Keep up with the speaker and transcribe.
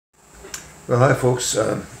Well, hi folks.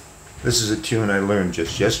 This is a tune I learned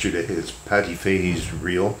just yesterday. It's Paddy Fahey's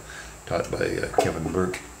Reel, taught by Kevin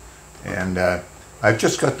Burke. And I've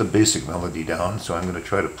just got the basic melody down, so I'm going to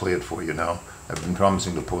try to play it for you now. I've been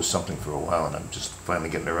promising to post something for a while, and I'm just finally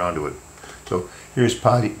getting around to it. So here's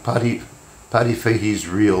Paddy Fahey's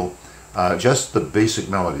Reel, just the basic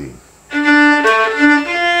melody.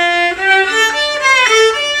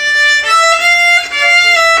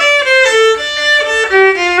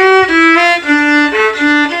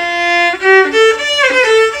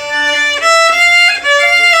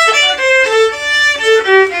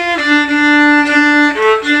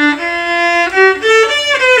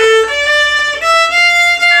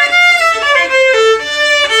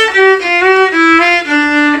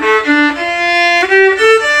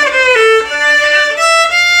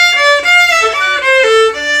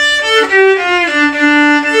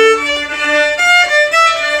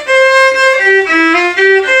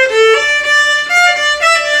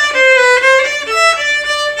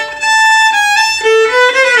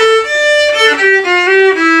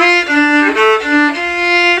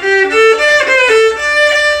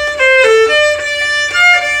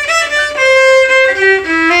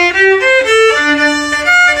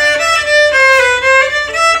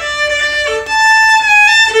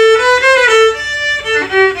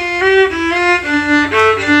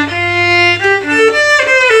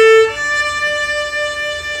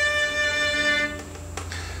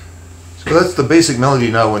 So that's the basic melody.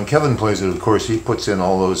 Now when Kevin plays it, of course, he puts in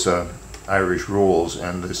all those Irish rolls,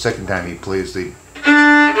 and the second time he plays it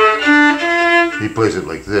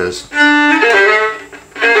like this.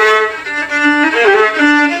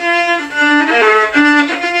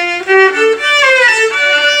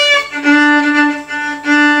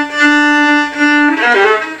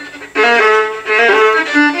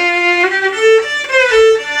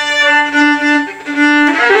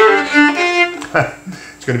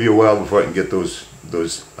 It's going to be a while before I can get those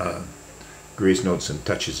grace notes and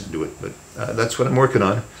touches into it, but that's what I'm working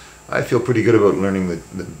on. I feel pretty good about learning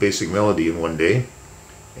the basic melody in one day,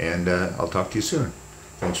 and I'll talk to you soon.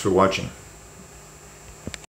 Thanks for watching.